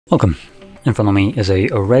Welcome. In front of me is a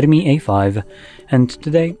Redmi A5, and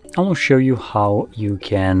today I will show you how you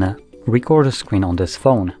can record a screen on this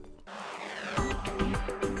phone.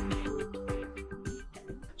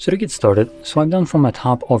 So to get started, swipe down from the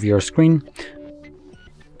top of your screen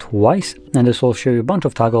twice, and this will show you a bunch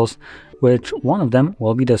of toggles, which one of them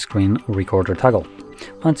will be the screen recorder toggle.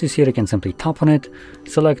 Once you see it, you can simply tap on it,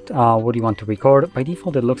 select what you want to record. By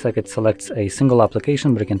default, it looks like it selects a single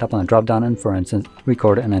application, but you can tap on the drop down and, for instance,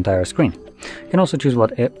 record an entire screen. You can also choose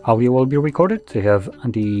what audio will be recorded. So you have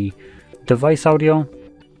the device audio,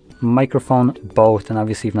 microphone, both, and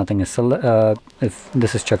obviously if nothing is if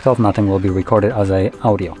this is checked off, nothing will be recorded as a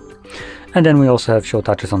audio. And then we also have show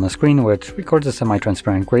touches on the screen, which records a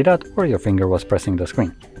semi-transparent gray dot where your finger was pressing the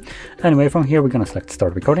screen. Anyway, from here we're going to select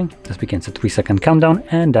start recording. This begins a 3-second countdown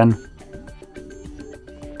and then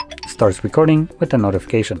starts recording with a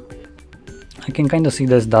notification. I can kind of see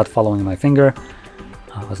this dot following my finger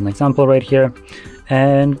as an example right here.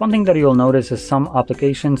 And one thing that you'll notice is some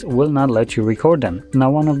applications will not let you record them. Now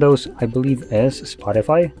one of those I believe is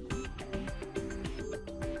Spotify.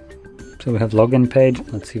 So we have login page.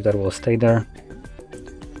 Let's see if that will stay there.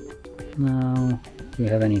 Now, do we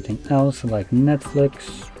have anything else like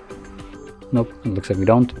Netflix? Nope, it looks like we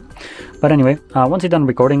don't. But anyway, once you're done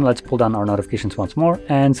recording, let's pull down our notifications once more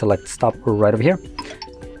and select stop right over here.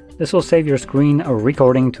 This will save your screen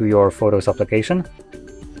recording to your Photos application.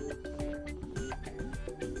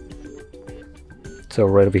 So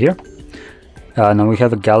right over here. Now we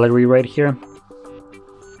have a gallery right here.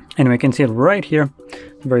 And we can see it right here,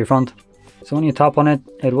 very front. So when you tap on it,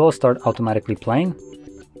 it will start automatically playing.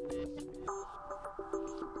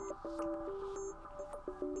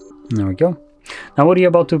 There we go. Now what you're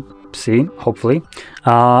about to see, hopefully,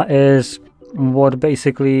 is what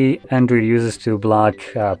basically Android uses to block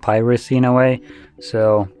piracy in a way.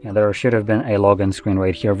 So yeah, there should have been a login screen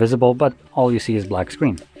right here visible, but all you see is black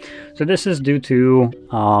screen. So this is due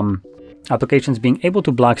to applications being able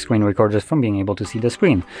to block screen recorders from being able to see the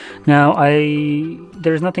screen. Now,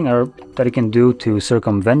 there's nothing that you can do to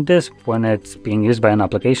circumvent this when it's being used by an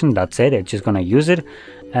application. That's it. It's just going to use it.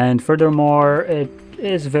 And furthermore, it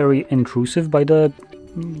is very intrusive by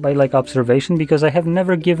observation, because I have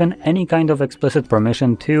never given any kind of explicit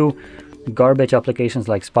permission to garbage applications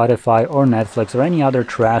like Spotify or Netflix or any other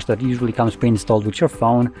trash that usually comes pre-installed with your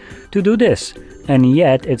phone to do this. And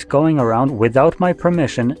yet it's going around without my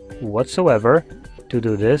permission whatsoever to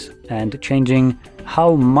do this and changing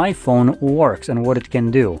how my phone works and what it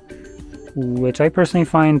can do, which I personally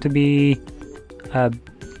find to be a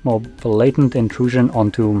blatant intrusion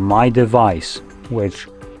onto my device, which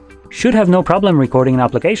should have no problem recording an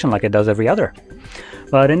application like it does every other.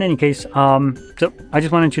 But in any case, so I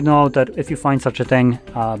just wanted you to know that if you find such a thing,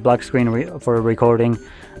 black screen for recording,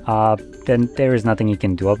 then there is nothing you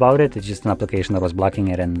can do about it. It's just an application that was blocking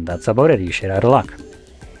it, and that's about it. You should out of luck.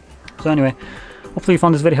 So anyway, hopefully you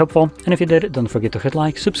found this very helpful, and if you did, don't forget to hit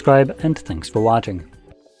like, subscribe, and thanks for watching.